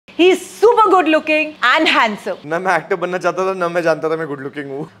He's super good looking and handsome. ना मैं actor बनना चाहता था ना मैं जानता था मैं गुड लुकिंग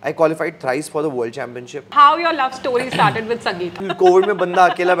हूँ. I qualified thrice for the world championship. How your love story started with Sangeeta? Covid में बंदा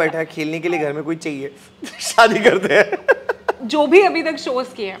अकेला बैठा है, खेलने के लिए घर में कोई चाहिए, शादी करते हैं. जो भी अभी तक शोज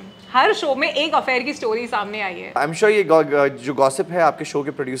किए हैं, हर शो में एक अफेयर की स्टोरी सामने आई है. I'm sure ये जो गॉसिप है आपके शो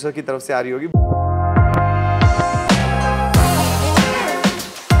के प्रोड्यूसर की तरफ से आ रही होगी.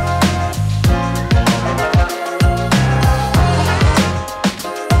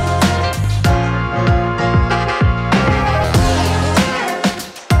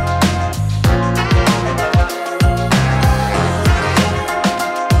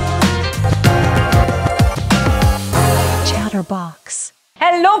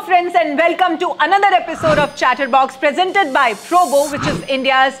 Hello friends and welcome to another episode of Chatterbox presented by Probo, which is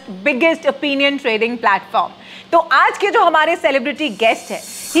India's biggest opinion trading platform. तो आज के जो हमारे सेलिब्रिटी गेस्ट है,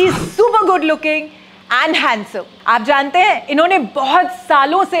 he is super good looking and handsome. आप जानते हैं इन्होंने बहुत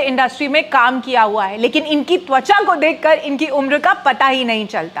सालों से इंडस्ट्री में काम किया हुआ है, लेकिन इनकी त्वचा को देखकर इनकी उम्र का पता ही नहीं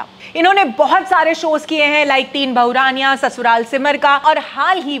चलता. इन्होंने बहुत सारे शोज किए हैं लाइक 3 बहुरानियां, ससुराल, सिमर का, और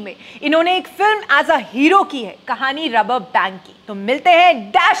हाल ही में इन्होंने एक फिल्म एज अ हीरो की है, कहानी रबर बैंड की. तो मिलते हैं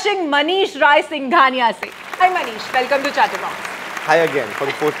डैशिंग मनीष रायसिंघानिया से. हाय Manish, welcome to chatterbox. Hi again for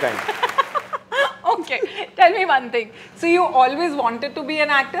the fourth time. Okay, tell me one thing. So you always wanted to be an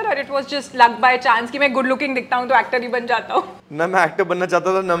actor, or it was just luck by chance कि मैं good looking दिखता हूँ तो actor ही बन जाता हूँ? ना मैं एक्टर बनना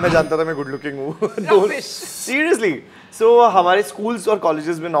चाहता था ना मैं जानता था मैं गुड लुकिंग हूँ. सीरियसली. सो हमारे स्कूल्स और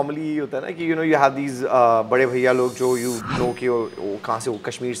कॉलेजेस में नॉर्मली ये होता है ना कि यू हैव दीज बड़े भैया लोग जो यू नो कि वो कहाँ से, वो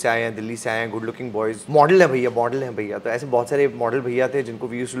कश्मीर से आए हैं, दिल्ली से आए हैं, गुड लुकिंग बॉयज, मॉडल हैं भैया. तो ऐसे बहुत सारे मॉडल भैया थे जिनको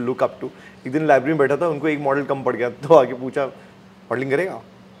we used to look up to. एक दिन लाइब्रेरी में बैठा था, उनको एक मॉडल कम पड़ गया तो आगे पूछा मॉडलिंग करेगा?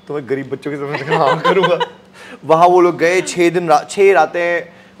 तो मैं गरीब बच्चों की समझ हाँ करूँगा. वहाँ वो लोग गए, 6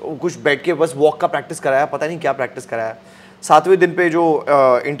 रातें कुछ बैठ के बस वॉक का प्रैक्टिस कराया, पता नहीं क्या प्रैक्टिस कराया. 7वें दिन पे जो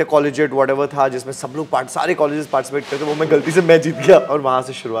इंटर कॉलेजिएट व्हाटएवर था जिसमें सब लोग सारे कॉलेजेस पार्टिसिपेट करते, वो मैं गलती से मैं जीत गया और वहाँ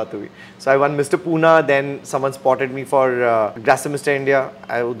से शुरुआत हुई. सो I one mister Poona, then someone spotted me for grass mister India.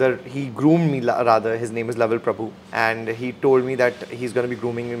 उधर ही groomed me rather, his name is लवल Prabhu, and he told me that he is gonna be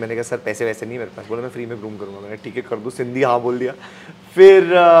grooming मी. मैंने कहा सर पैसे वैसे नहीं मेरे पास. बोला मैं फ्री में ग्रूम करूँगा. मैंने ठीक है कर दूँ. सिंधी हाँ बोल दिया. फिर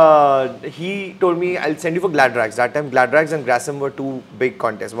he told me I'll send you for Glad Rags. That time Glad Rags and Grassam were two big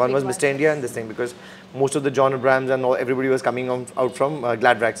contests. One was Mr. India and this thing, because most of the John Abrahams and all, everybody was coming out from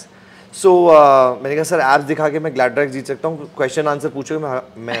Glad Rags. So मैंने कहा sir apps दिखा के मैं Glad Rags जीत सकता हूँ. Question answer पूछोगे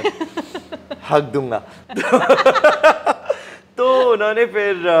मैं हक दूंगा. तो उन्होंने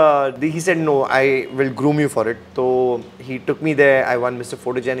फिर he said no, I will groom you for it. So he took me there. I won Mr.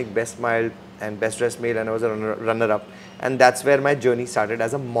 Photogenic, Best Smile and Best Dressed Male, and I was a runner up. And that's where my journey started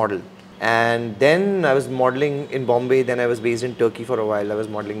as a model. And then I was modeling in Bombay. Then I was based in Turkey for a while. I was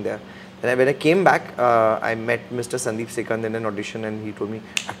modeling there. Then when I came back, I met Mr. Sandeep Sekand in an audition, and he told me,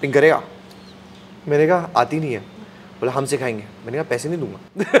 "Acting करेगा?" मैंने कहा आती नहीं है. बोला हम सिखाएंगे. मैंने कहा पैसे नहीं दूंगा.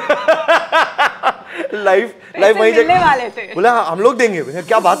 लाइफ वही जगह वाले थे. बोला हम लोग देंगे. मैंने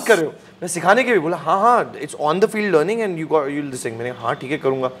क्या बात कर रहे हो? मैं सिखाने के भी. बोला हाँ it's on the field learning and you'll sing. मैंने कहा हाँ ठीक है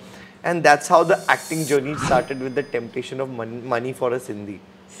करूँगा. And that's how the acting journey started, with the temptation of money for a Sindhi.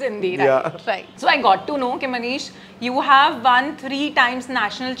 Right, yeah. Right. So I got to know कि Manish, you have won 3 times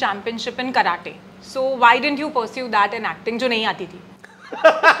national championship in karate. So why didn't you pursue that in acting जो नहीं आती थी?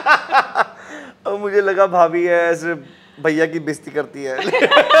 अब मुझे लगा भाभी है ऐसे भैया की बेइज्जती करती है.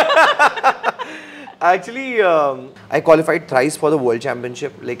 Actually, I qualified thrice for the world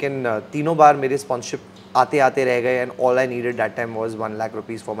championship, लेकिन तीनों बार मेरे sponsorship आते रह गए, and all I needed that time was 1 lakh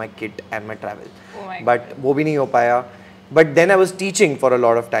rupees for my kit and my travel. But वो भी नहीं हो पाया. But then I was teaching for a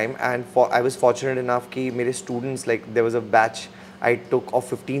lot of time, and I was fortunate enough कि मेरे students, like there was a batch I took of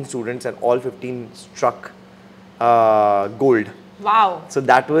 15 students, and all 15 struck gold. Wow. So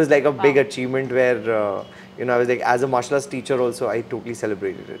that was like a big achievement where I was like, as a martial arts teacher also, I totally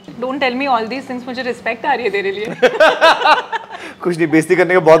celebrated it. Don't tell me all these things. मुझे respect आ रही है तेरे लिए. कुछ नहीं, बेइज्जती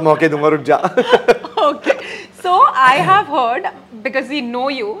करने के बहुत मौके दूंगा, रुक जा. Okay. So I have heard, because we know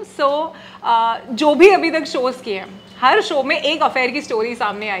you, so जो भी अभी तक shows किए हैं, हर show में एक affair की story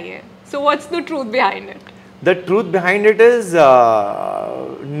सामने आई है. So what's the truth behind it? The truth behind it is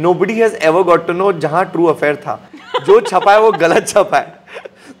nobody has ever got to know जहाँ true affair था. जो छपा है वो गलत छपा है.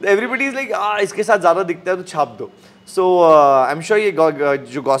 Everybody is like इसके साथ ज़्यादा दिखता है तो छाप दो. So I'm sure ये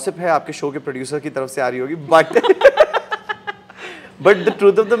जो gossip है आपके show के producer की तरफ से आ रही होगी, but the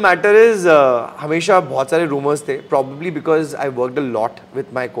truth of the matter is हमेशा बहुत सारे rumors थे, probably because I worked a lot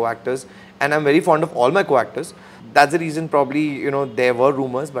with my co-actors and I'm very fond of all my co-actors. That's the reason probably there were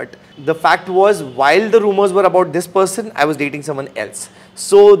rumors, but the fact was while the rumors were about this person, I was dating someone else.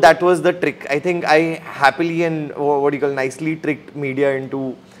 So that was the trick. I think I happily and nicely tricked media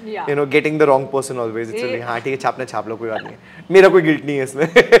into Yeah. You know, getting the wrong person always. It's like, हाँ ठीक है, छापना छाप लो, कोई बात नहीं है, मेरा कोई गिल्ट नहीं है इसमें.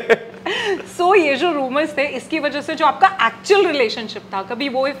 So ये जो रूमर्स थे, इसकी वजह से जो आपका एक्चुअल रिलेशनशिप था, कभी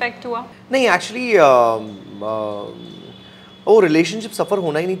वो इफेक्ट हुआ? नहीं, एक्चुअली वो रिलेशनशिप सफर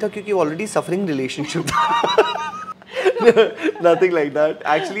होना ही नहीं था, क्योंकि ऑलरेडी सफरिंग रिलेशनशिप था. Nothing like that.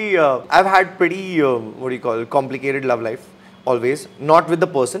 Actually, I've had pretty what do you call, complicated love life. Always, not with the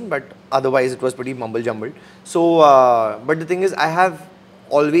person, but otherwise it was pretty mumble jumbled. So, but the thing is, I have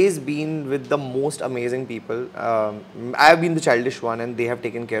always been with the most amazing people. I have been the childish one, and they have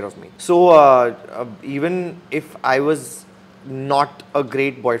taken care of me. So, even if I was not a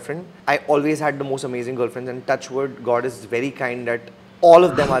great boyfriend, I always had the most amazing girlfriends. And touch wood, God is very kind that all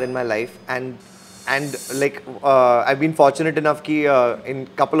of them are in my life, and like I've been fortunate enough ki in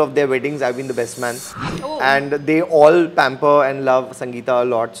couple of their weddings I've been the best man. Oh. And they all pamper and love Sangeeta a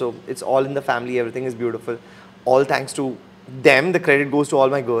lot, so it's all in the family, everything is beautiful, all thanks to them. The credit goes to all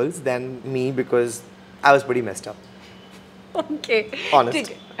my girls than me, because I was pretty messed up. Okay.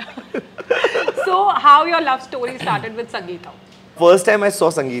 Honest. So how your love story started with Sangeeta? First time I saw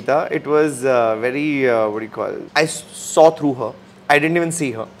Sangeeta, it was very what do you call, I saw through her. I didn't even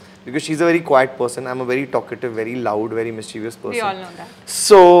see her, because she's a very quiet person. I'm a very talkative, very loud, very mischievous person. We all know that.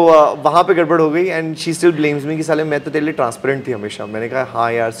 So वहाँ पे गड़बड़ हो गई, and she still blames me कि साले मैं तो तेरे लिए transparent थी हमेशा. मैंने कहा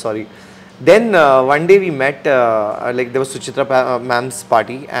हाँ यार, sorry. Then one day we met, like there was Suchitra ma'am's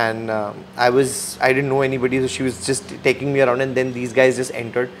party, and I didn't know anybody, so she was just taking me around, and then these guys just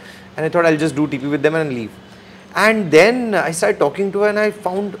entered, and I thought I'll just do TP with them and leave. And then I started talking to her, and I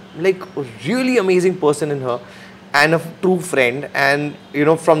found like a really amazing person in her, and a true friend. And you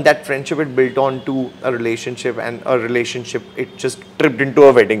know, from that friendship it built on to a relationship, and a relationship it just tripped into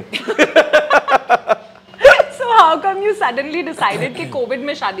a wedding. So how come you suddenly decided कि Covid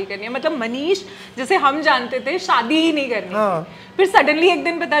में शादी करनी है? मतलब मनीष जैसे हम जानते थे शादी ही नहीं करनी हाँ. फिर सडनली एक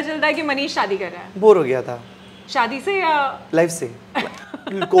दिन पता चलता है कि मनीष शादी कर रहा है. बोर हो गया था शादी से या लाइफ से.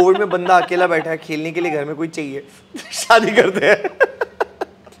 कोविड में बंदा अकेला बैठा है, खेलने के लिए घर में कोई चाहिए, शादी करते हैं.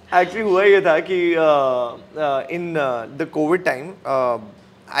 एक्चुअली हुआ ये था कि in the Covid time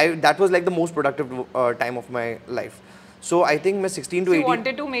that was like the most productive time of my life. So I think मैं 16 to 18. You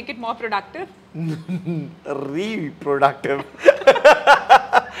wanted to make it more productive? Reproductive.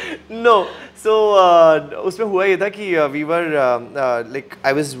 No. So उसमें हुआ ये था कि we were like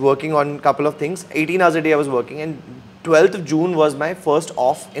I was working on couple of things. 18 hours a day I was working, and 12th of June was my first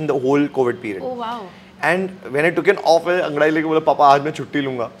off in the whole COVID period. Oh wow. And when I took an off, अंगड़ाई लेके बोला पापा आज मैं छुट्टी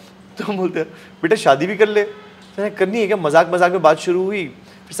लूँगा. तो हम बोलते हैं बेटा शादी भी कर ले. मैंने करनी है क्या? मजाक मजाक में बात शुरू हुई.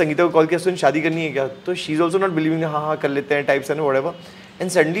 फिर संगीता को कॉल किया, सुन शादी करनी है क्या? तो she is also not believing, हाँ हाँ कर लेते हैं types and whatever. And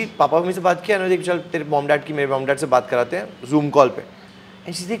suddenly papa mummy से बात किया, ना देख चल तेरे मॉम डैड की, मेरे मॉम डैड से बात कराते हैं जूम कॉल पे.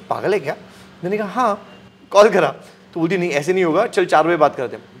 एंड शी देख पागल है क्या? मैंने कहा हाँ. कॉल करा तो बोलती नहीं ऐसे नहीं होगा, चल 4 बजे बात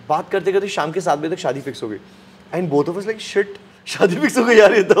करते हैं. बात करते करते शाम के 7 बजे तक शादी फिक्स हो गई. And both of us like shit, शादी फिक्स हो गई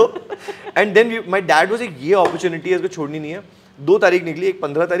यार ये तो. And then my dad was एक ये अपॉर्चुनिटी है, इसको छोड़नी नहीं है. 2 तारीख निकली, एक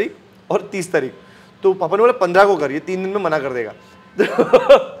 15 तारीख और 30 तारीख. तो पापा ने बोला 15 को कर, ये 3 दिन में मना कर देगा.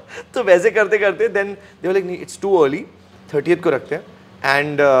 तो वैसे करते करते देन दे वर लाइक नहीं इट्स टू अर्ली, 30th को रखते हैं.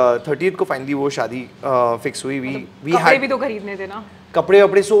 एंड 30th को फाइनली वो शादी फिक्स हुई. वी कपड़े भी तो खरीदने थे ना, कपड़े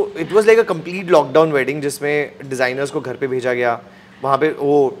वपड़े. So it was like a complete lockdown wedding, जिसमें डिज़ाइनर्स को घर पे भेजा गया. वहाँ पे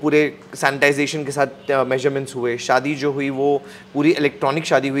वो पूरे सैनिटाइजेशन के साथ मेजरमेंट्स हुए. शादी जो हुई वो पूरी इलेक्ट्रॉनिक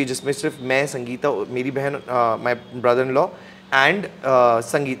शादी हुई, जिसमें सिर्फ मैं, संगीता, मेरी बहन, my brother in law and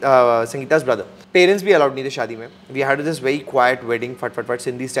संगीता's brother. Parents भी अलाउड नहीं थे शादी में. We had this very quite wedding, फट फट फट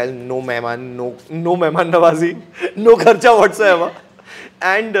सिंधी स्टाइल, नो मेहमान, नो मेहमान नवाजी, नो खर्चा व्हाट्सएवर.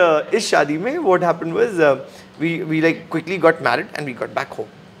 एंड इस शादी में what happened was we like quickly got married and we got back home.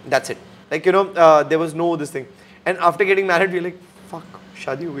 That's it. Like you know, there was no this thing. And after getting married, we like fuck,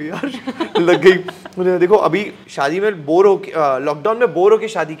 शादी हो गई यार. लग गई. मुझे देखो अभी शादी में बोर हो के, लॉकडाउन में बोर हो के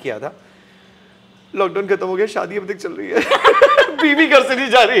शादी किया था. लॉकडाउन खत्म हो गया, शादी अब तक चल रही है. बीवी घर से नहीं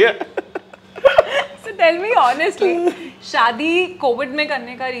जा रही है. So tell me honestly, शादी कोविड में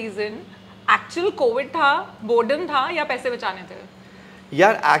करने का रीजन एक्चुअल कोविड था, बोर्डम था, या पैसे बचाने थे?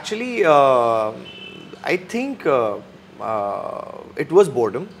 यार actually I think it was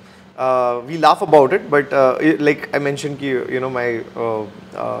boredom. We laugh about it, but like I mentioned कि you know my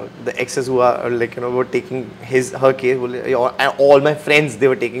the exes who are like you know were taking her case, बोले, and all my friends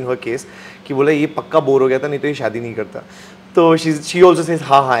they were taking her case कि बोले ये पक्का bore हो गया था, नहीं तो ये शादी नहीं करता. तो she also says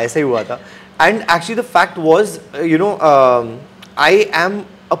हाँ हाँ ऐसा ही हुआ था. And actually the fact was you know I am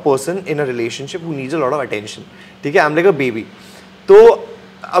a person in a relationship who needs a lot of attention. ठीक है, I'm like a baby. तो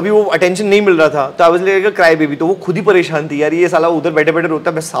अभी वो अटेंशन नहीं मिल रहा था तो I was like a cry baby, तो वो खुद ही परेशान थी यार, ये साला उधर बैठे बैठे रोता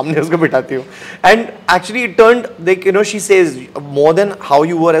है, मैं सामने उसको बिठाती हूँ. And actually it turned like you know she says more than how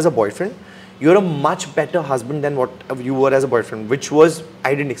you were as a boyfriend, you're a much better husband than what you were as a boyfriend, which was,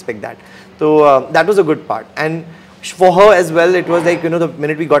 I didn't expect that. So that was a good part. And for her as well, it was like, you know, the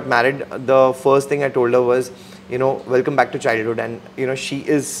minute we got married, the first thing I told her was, you know, welcome back to childhood. And, you know, she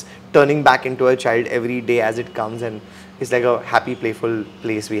is turning back into a child every day as it comes. And it's like a happy, playful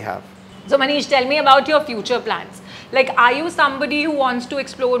place we have. So Manish, tell me about your future plans. Like, are you somebody who wants to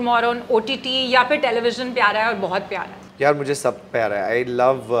explore more on OTT या फिर television प्यारा है और बहुत प्यारा है? यार मुझे सब प्यारा है. I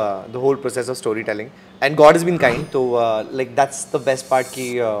love the whole process of storytelling, and God has been kind. So like that's the best part कि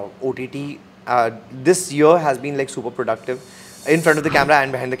OTT this year has been like super productive in front of the camera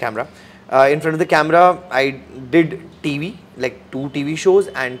and behind the camera. In front of the camera, I did TV, like 2 TV shows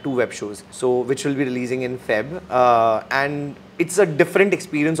and 2 web shows. So which will be releasing in Feb, and it's a different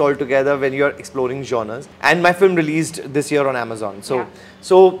experience altogether when you're exploring genres. And my film released this year on Amazon.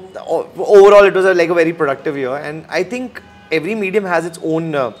 So overall, it was like a very productive year. And I think every medium has its own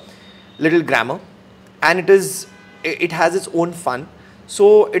little grammar, and it has its own fun. So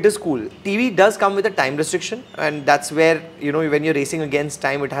it is cool. TV does come with a time restriction, and that's where, you know, when you're racing against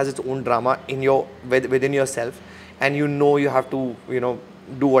time, it has its own drama within yourself, and you know you have to, you know,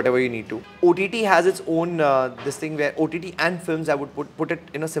 do whatever you need to. OTT has its own this thing where OTT and films, I would put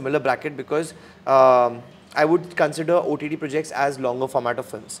it in a similar bracket, because I would consider OTT projects as longer format of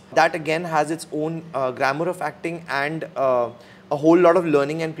films. That again has its own grammar of acting and a whole lot of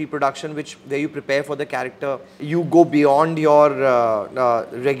learning and pre-production, where you prepare for the character. You go beyond your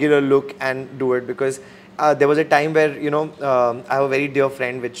regular look and do it, because there was a time where, you know, I have a very dear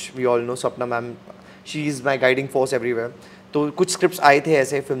friend, which we all know, Swapna ma'am. She is my guiding force everywhere. तो कुछ scripts आए थे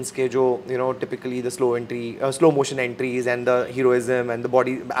ऐसे films के जो, you know, typically the slow motion entries and the heroism and the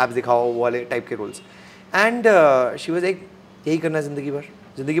body abs दिखाओ वाले type के roles. And she was like, यही करना है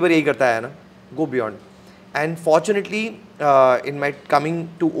ज़िंदगी भर यही करता है ना, go beyond. And fortunately in my coming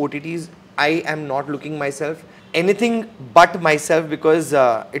to OTTs, I am not looking my self anything but myself, because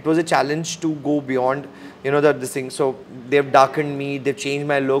it was a challenge to go beyond, you know, this thing. So they've darkened me, they've changed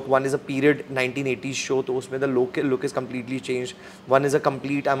my look. One is a period 1980s show, so usme the look is completely changed. One is a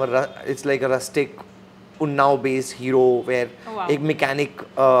complete, it's like a rustic Unnao based hero where एक mechanic,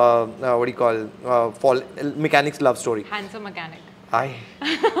 what do you call, mechanic's love story. Handsome mechanic. Hi.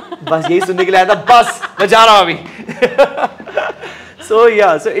 बस यही सुनने के लिए आया था, बस मैं जा रहा हूँ अभी. So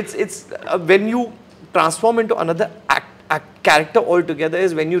yeah, so it's when you transform into another character altogether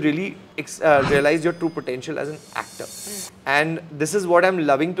is when you really realize your true potential as an actor. And this is what I'm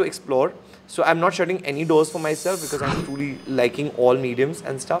loving to explore. So I'm not shutting any doors for myself, because I'm truly liking all mediums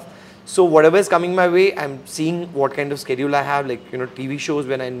and stuff. So whatever is coming my way, I'm seeing what kind of schedule I have. Like, you know, TV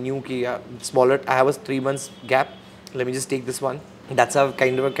shows, when I knew ki smaller, I have a 3 months gap. Let me just take this one. That's how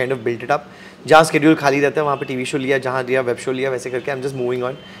kind of built it up. जहाँ schedule खाली रहता है वहाँ पे TV show लिया, जहाँ लिया web show लिया, वैसे करके I'm just moving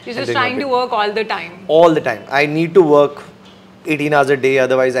on. You're just trying to work all the time. All the time. I need to work 18 hours a day,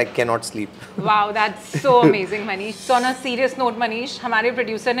 otherwise I cannot sleep. Wow, that's so amazing, Manish. So on a serious note, Manish, हमारे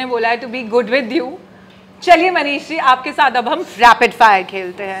producer ने बोला है to be good with you. चलिए मनीष जी, आपके साथ अब हम rapid fire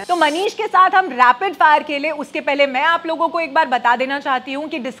खेलते हैं. तो मनीष के साथ हम रैपिड फायर खेले उसके पहले मैं आप लोगों को एक बार बता देना चाहती हूँ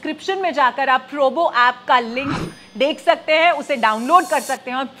कि डिस्क्रिप्शन में जाकर आप प्रोबो ऐप का लिंक देख सकते हैं, उसे डाउनलोड कर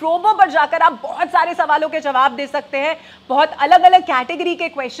सकते हैं और प्रोबो पर जाकर आप बहुत सारे सवालों के जवाब दे सकते हैं. बहुत अलग अलग कैटेगरी के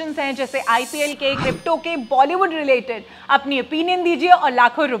क्वेश्चंस हैं, जैसे IPL के, क्रिप्टो के, बॉलीवुड रिलेटेड. अपनी ओपिनियन दीजिए और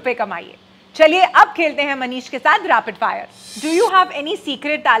लाखों रुपए कमाइए. चलिए अब खेलते हैं मनीष के साथ rapid fire. Do you have any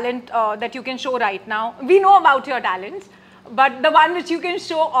secret talent that you can show right now? We know about your talents, but the one which you can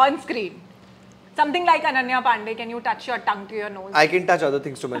show on screen. Something like Ananya Pandey, can you touch your tongue to your nose? I can touch other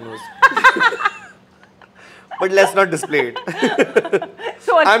things to my nose. But let's not display it.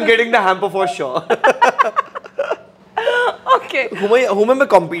 So I'm getting the hamper for sure. Okay. Whom am I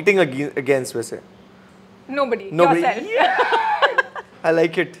competing against वैसे? Nobody. Yourself. Yeah. I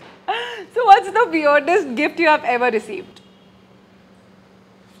like it. So what's the weirdest gift you have ever received?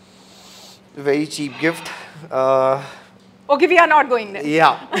 Very cheap gift. Okay, we are not going there.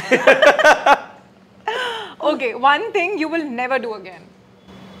 Yeah. Okay, one thing you will never do again.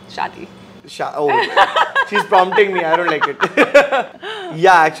 Shadi. Oh, she's prompting me. I don't like it.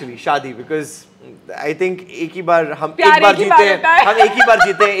 Yeah, actually, शादी, because I think एक ही बार हम एक बार जीते हैं, हम एक ही बार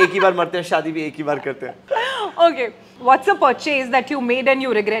जीते हैं, एक ही बार मरते हैं, शादी भी एक ही बार करते हैं. Okay, what's a purchase that you made and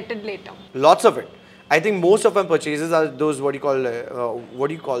you regretted later? Lots of it. I think most of my purchases are those what do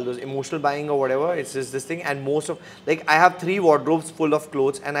you call those emotional buying or whatever. It's just this thing, and most of like I have 3 wardrobes full of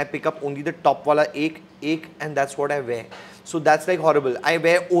clothes, and I pick up only the top wala ek, and that's what I wear. So that's like horrible. I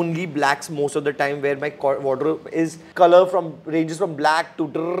wear only blacks most of the time, where my wardrobe is color ranges from black to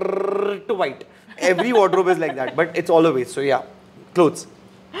white. Every wardrobe is like that, but it's all a waste. So yeah, clothes.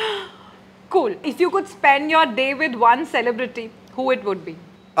 Cool. If you could spend your day with one celebrity, who it would be?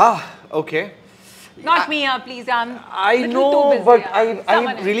 Okay. Not me, please. I know, but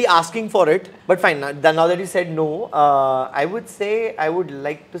I'm really asking for it. But fine, now that you said no, I would say I would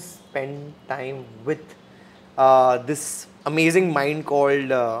like to spend time with this amazing mind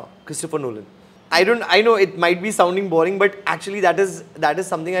called Christopher Nolan. I know it might be sounding boring, but actually that is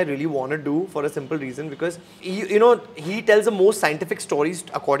something I really want to do for a simple reason, because he tells the most scientific stories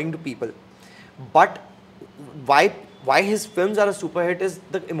according to people. But why his films are a super hit is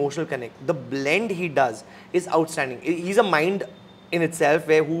the emotional connect. The blend he does is outstanding. He's a mind in itself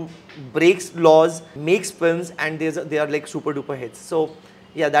who breaks laws, makes films, and they are like super duper hits. So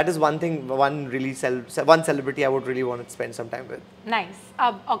yeah, that is one thing, one celebrity I would really want to spend some time with. Nice.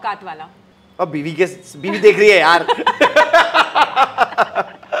 औकात वाला. अब बीवी देख रही है यार.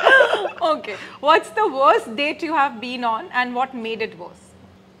 Okay. What's the worst date you have been on, and what made it worse?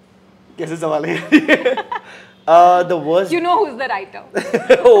 कैसे सवाल है? The worst. You know who's the writer.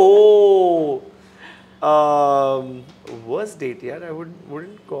 Oh. Worst date, yeah. I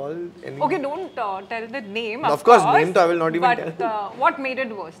wouldn't call any. Okay, don't tell the name. Of course, name I will not even tell. But what made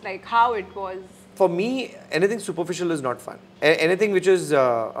it worse? Like how it was? For me, anything superficial is not fun. Anything which is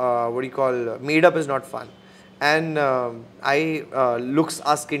made up is not fun. And looks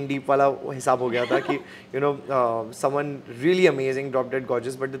are skin deep wala hisab ho gaya tha ki someone really amazing, drop dead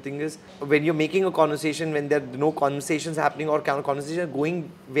gorgeous, but the thing is when you're making a conversation, when there are no conversations happening or conversations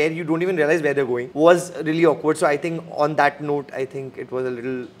going where you don't even realize where they're going, was really awkward. So I think on that note, I think it was a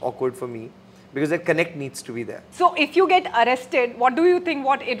little awkward for me, because the connect needs to be there. So if you get arrested, what do you think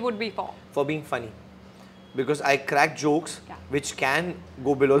what it would be for? For being funny. Because I crack jokes which can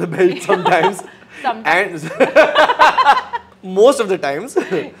go below the belt sometimes. Sometimes. And most of the times,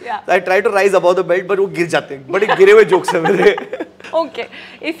 I try to rise above the belt, but वो गिर जाते हैं. But गिरे हुए jokes हैं मेरे. Okay.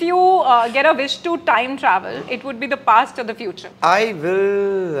 If you get a wish to time travel, it would be the past or the future? I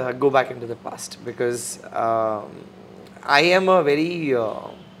will go back into the past, because I am a very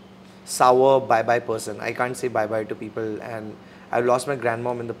sour bye-bye person. I can't say bye-bye to people, and I've lost my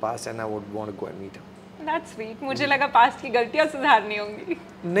grandmom in the past, and I would want to go and meet her. That's sweet. मुझे लगा past की गलतियाँ सुधारनी होंगी.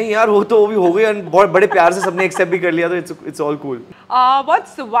 नहीं यार, वो भी हो गई, and बहुत बड़े प्यार से सबने accept भी कर लिया, तो it's all cool.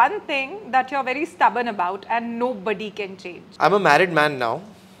 What's one thing that you're very stubborn about and nobody can change? I'm a married man now.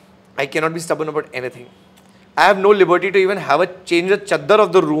 I cannot be stubborn about anything. I have no liberty to even change the chaddar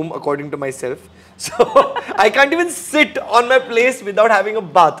of the room according to myself. So I can't even sit on my place without having a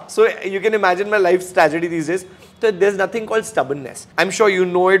bath. So you can imagine my life's tragedy these days. So there's nothing called stubbornness. I'm sure you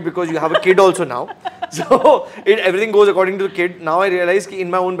know it because you have a kid also now. So everything goes according to the kid. Now I realize that in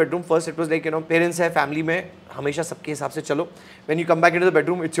my own bedroom, first it was like, parents hai, family mein, हमेशा सबके हिसाब से चलो. When you come back into the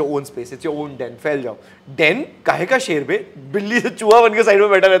bedroom, it's your own space, it's your own den. फैल जाओ. Den काहे का शेर पे बिल्ली से चूहा बन के साइड में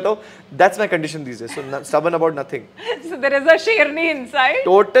बैठा रहता हूँ. That's my condition these days. So stubborn about nothing. So there is a sherni inside.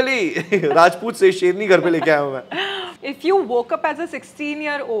 Totally. Rajput से शेरनी घर पे लेके आया हूँ मैं. If you woke up as a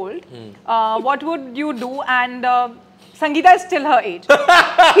 16-year-old, what would you do? And Sangeeta is still her age.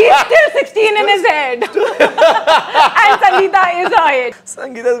 He's still 16 in his head. And Sangeeta is her age.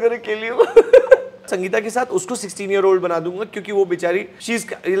 Sangeeta is going to kill you. Sangeeta के साथ उसको 16-year-old बना दूंगा, क्योंकि वो बेचारी she's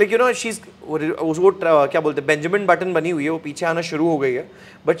like she's उसको क्या बोलते हैं बेंजामिन बटन बनी हुई है, वो पीछे आना शुरू हो गई है,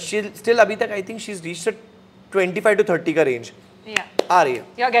 but still अभी तक I think she's reached a 25 to 30 का range. Yeah. आ रही है.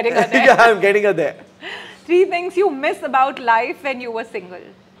 You're getting her there. Yeah, I'm getting her there. 3 things you miss about life when you were single.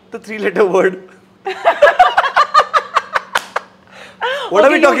 The 3-letter word. What are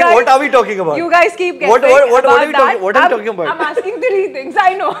we talking about? You guys keep guessing. What are we talking about? I'm asking 3 things.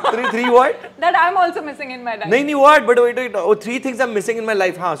 I know. Three what? That I'm also missing in my life. No, what? But wait. Oh, 3 things I'm missing in my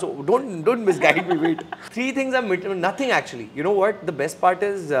life. Huh? So don't misguide me. Wait. 3 things I'm missing. Nothing actually. You know what? The best part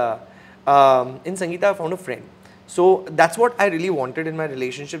is in Sangeeta I found a friend. So that's what I really wanted in my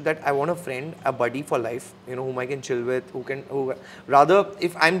relationship. That I want a friend, a buddy for life. Whom I can chill with. Rather,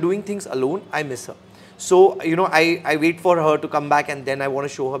 if I'm doing things alone, I miss her. So, I wait for her to come back, and then I want to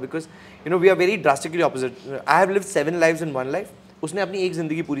show her, because, we are very drastically opposite. I have lived 7 lives in one life. उसने अपनी एक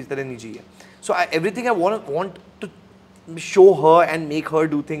ज़िंदगी पूरी तरह नहीं जी है. So everything I want to show her and make her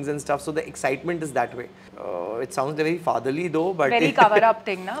do things and stuff. So the excitement is that way. It sounds very fatherly though, but very cover up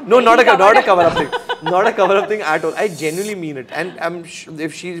thing, na? No, not a cover up thing. Not a cover up thing at all. I genuinely mean it, and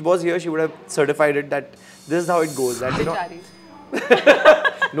if she was here, she would have certified it that this is how it goes. That, you know,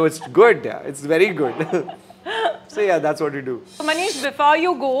 no, it's good. Yeah, it's very good. So yeah, that's what we do. So Manish, before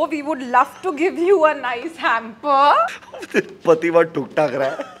you go, we would love to give you a nice hamper. Pati what tuk tak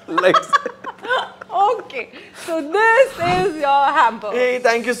raha hai. Like. Okay, so this is your hamper. Hey,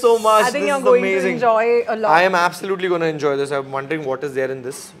 thank you so much. I think this you're is going amazing. to enjoy a lot. I am absolutely going to enjoy this. I'm wondering what is there in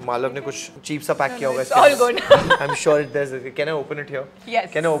this. Malav ne kuch cheap sa pack kiya hoga. It's all good. I'm sure there's. Can I open it here?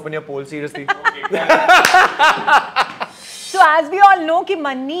 Yes. Can I open your pole seriously? So as we all know कि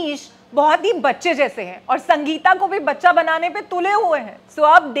मनीष बहुत ही बच्चे जैसे हैं और संगीता को भी बच्चा बनाने पे तुले हुए हैं। सो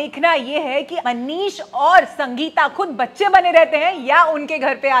अब देखना ये है कि मनीष और संगीता खुद बच्चे बने रहते हैं या उनके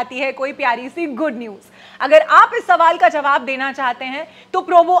घर पे आती है कोई प्यारी सी गुड न्यूज। अगर आप इस सवाल का जवाब देना चाहते हैं तो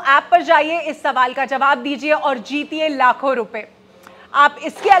प्रोबो ऐप पर जाइए, इस सवाल का जवाब दीजिए और जीतिए लाखों रुपए। आप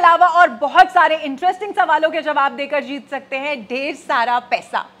इसके अलावा और बहुत सारे इंटरेस्टिंग सवालों के जवाब देकर जीत सकते हैं ढेर सारा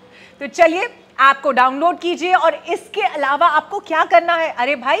पैसा। तो चलिए ऐप को डाउनलोड कीजिए और इसके अलावा आपको क्या करना है?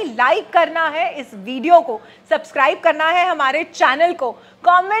 अरे भाई, लाइक करना है इस वीडियो को, सब्सक्राइब करना है हमारे चैनल को,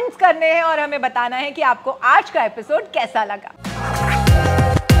 कमेंट्स करने हैं और हमें बताना है कि आपको आज का एपिसोड कैसा लगा।